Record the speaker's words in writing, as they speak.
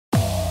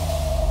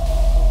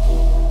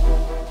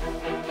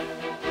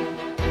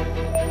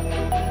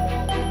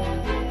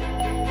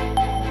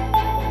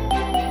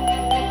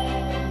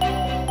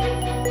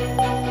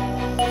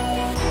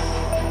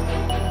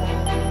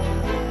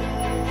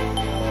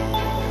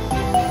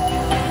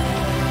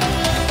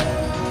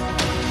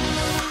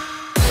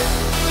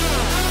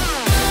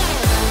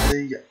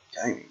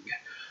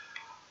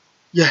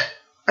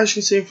as you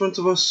can see in front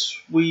of us,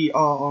 we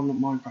are on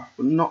Minecraft,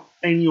 but not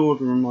any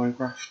order in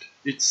Minecraft.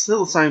 It's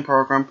still the same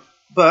program,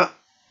 but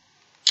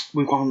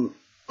we've gone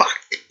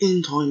back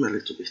in time a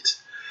little bit.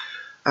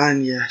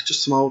 And yeah,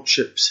 just some old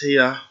ships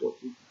here.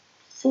 What we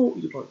thought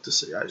you'd like to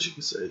see, as you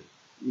can see.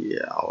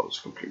 Yeah, I was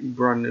completely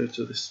brand new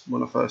to this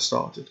when I first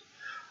started.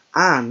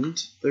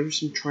 And there are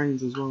some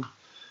trains as well.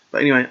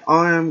 But anyway,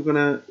 I am going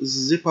to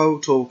zip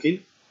out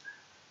talking.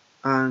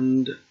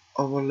 And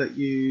I will let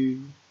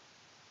you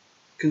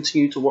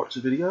continue to watch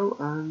the video.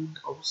 And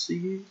I will see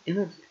you in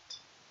a bit.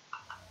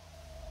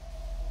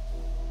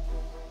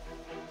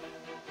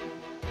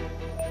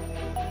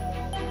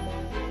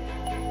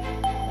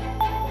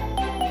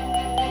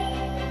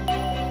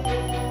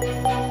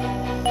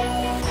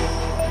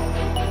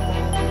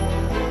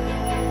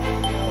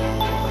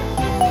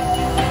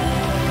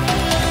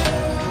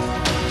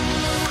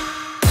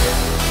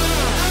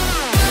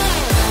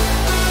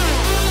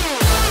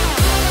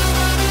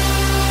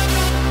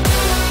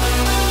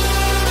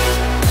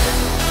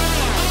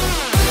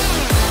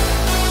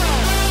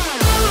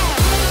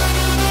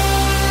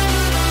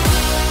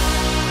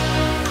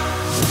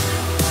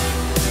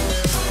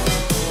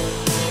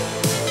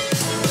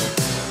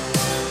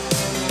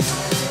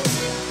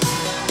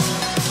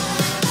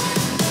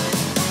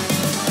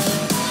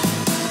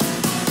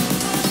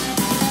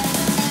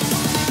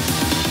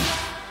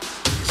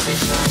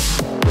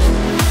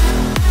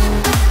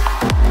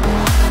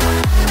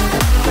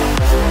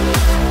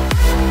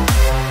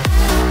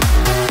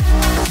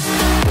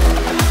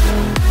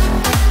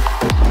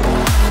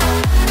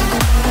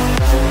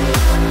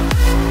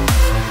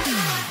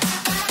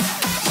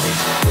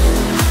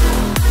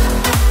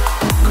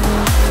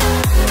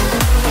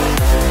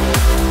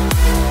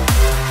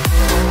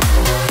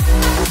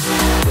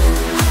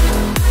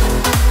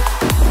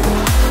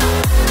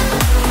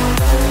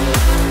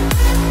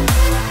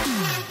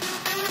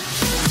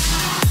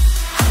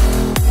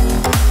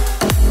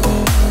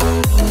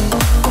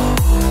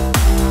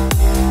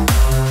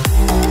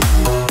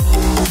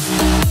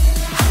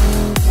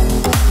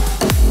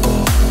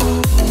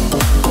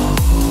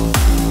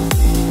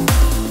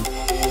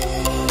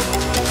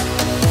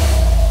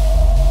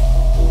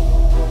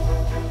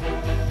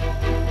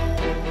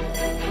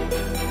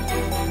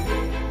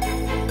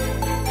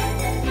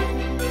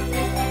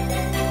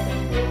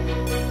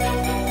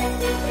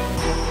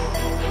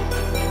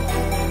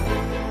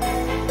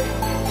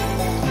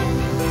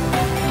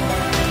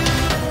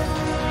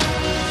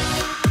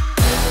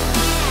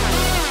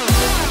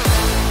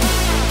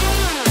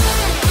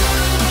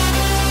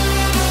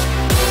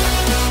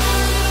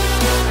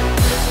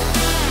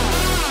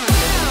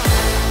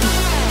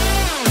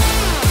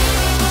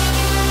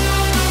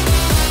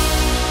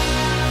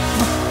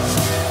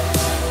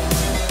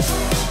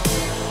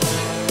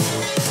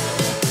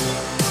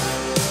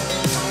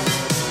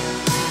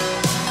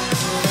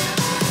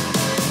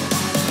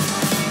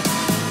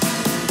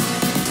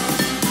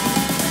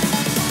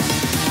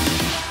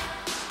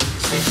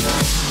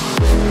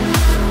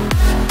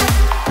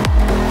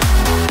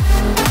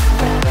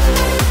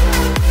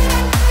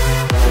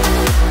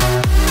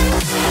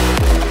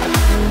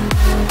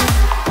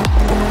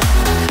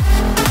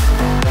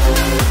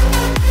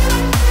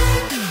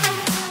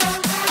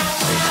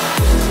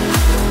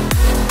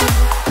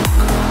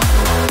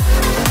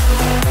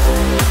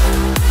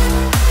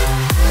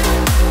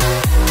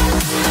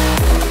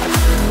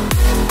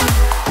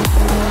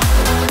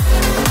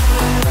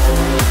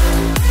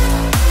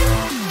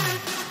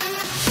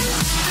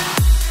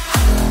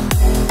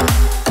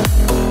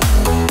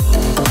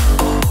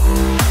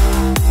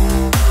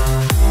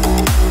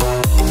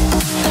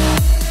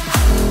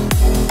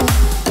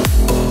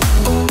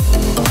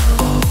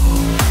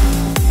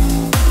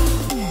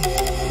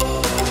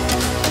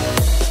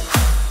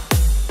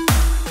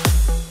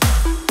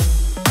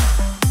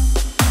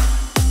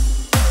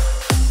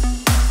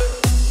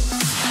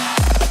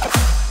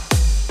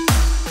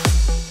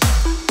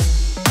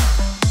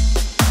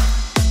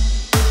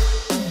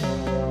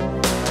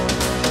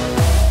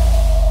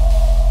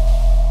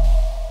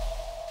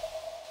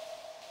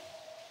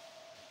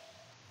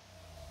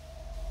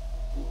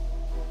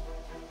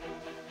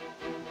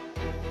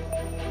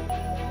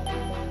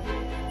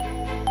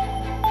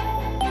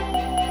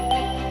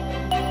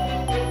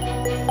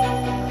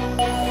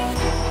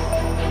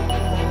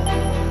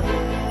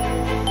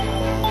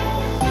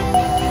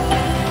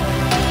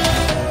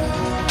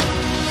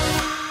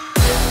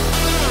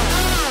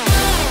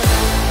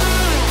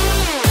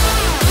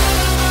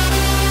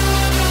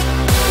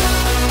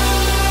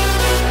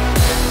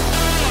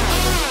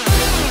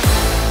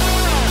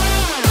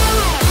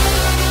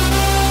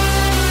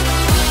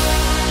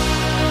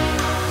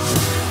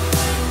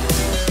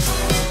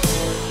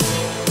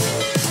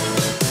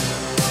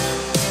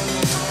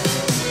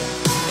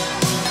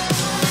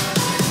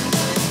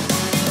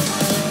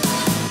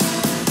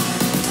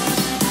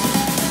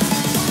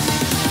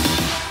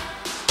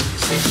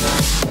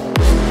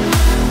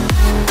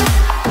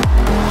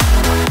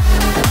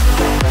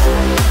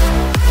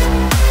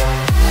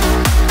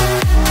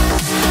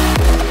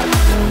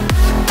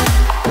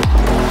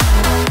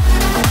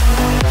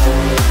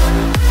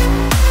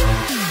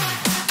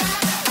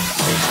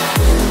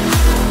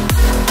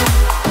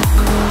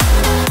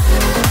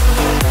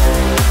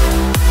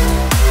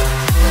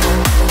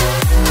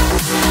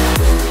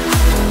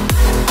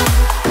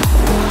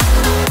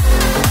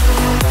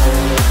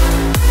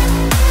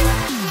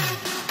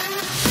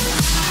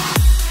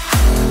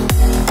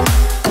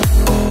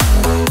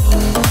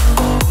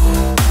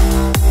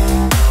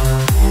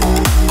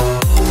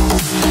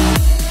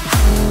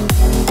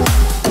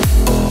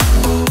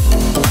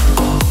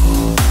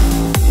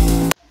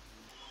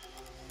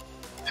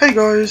 Hey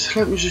guys,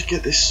 let me just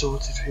get this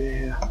sorted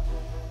here.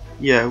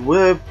 Yeah,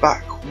 we're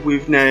back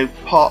with now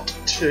part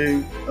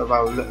 2 of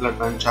our little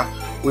adventure.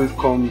 We've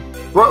come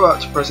right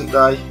back to present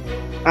day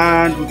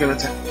and we're going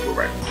to take a look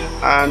around.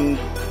 And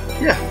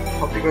yeah,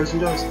 hope you guys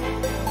enjoy.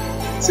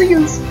 See you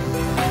guys!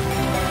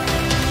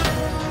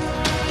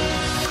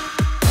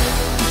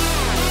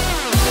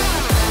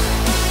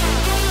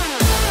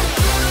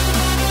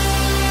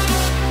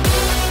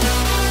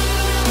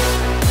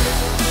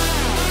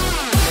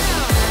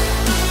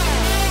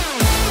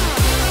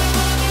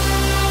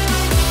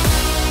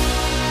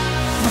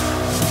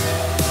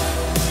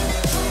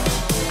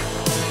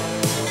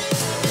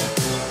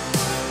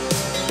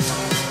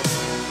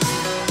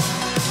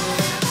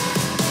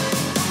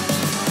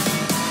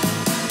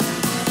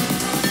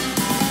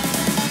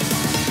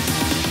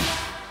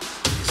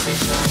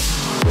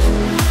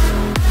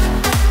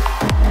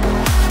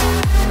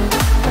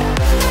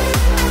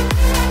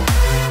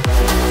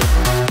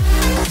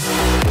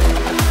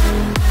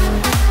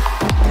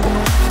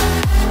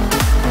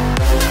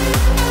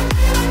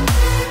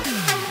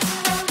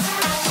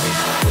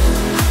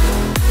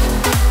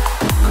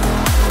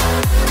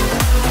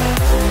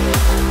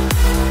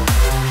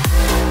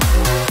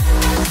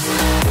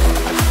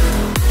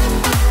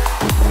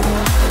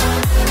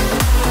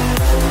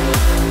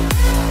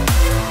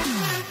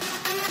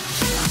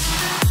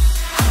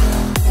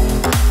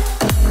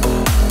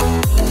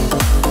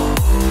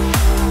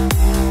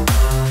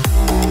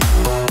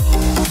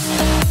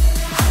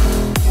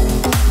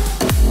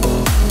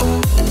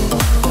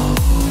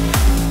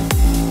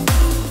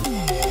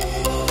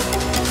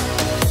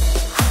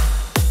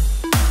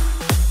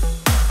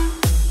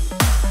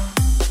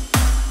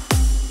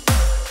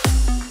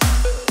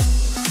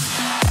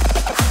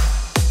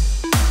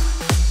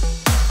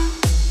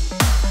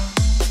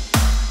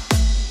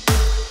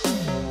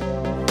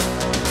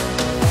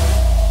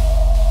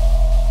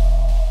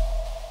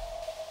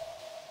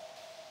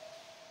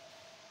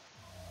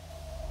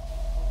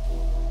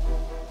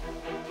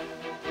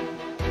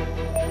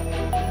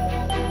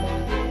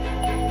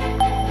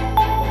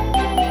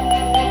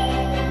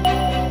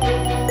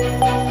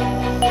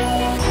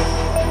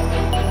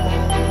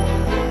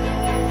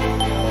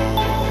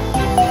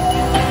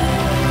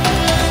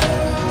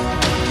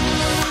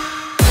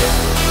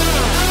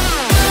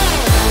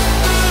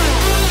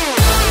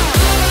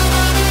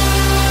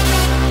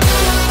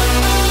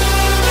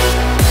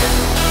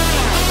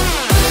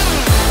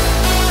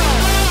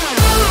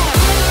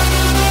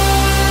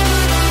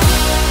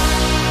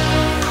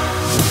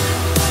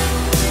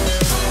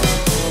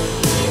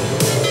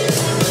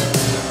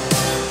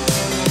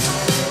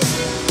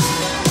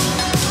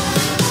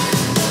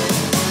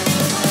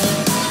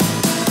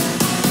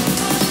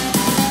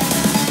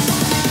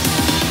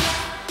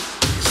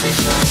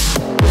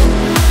 Six.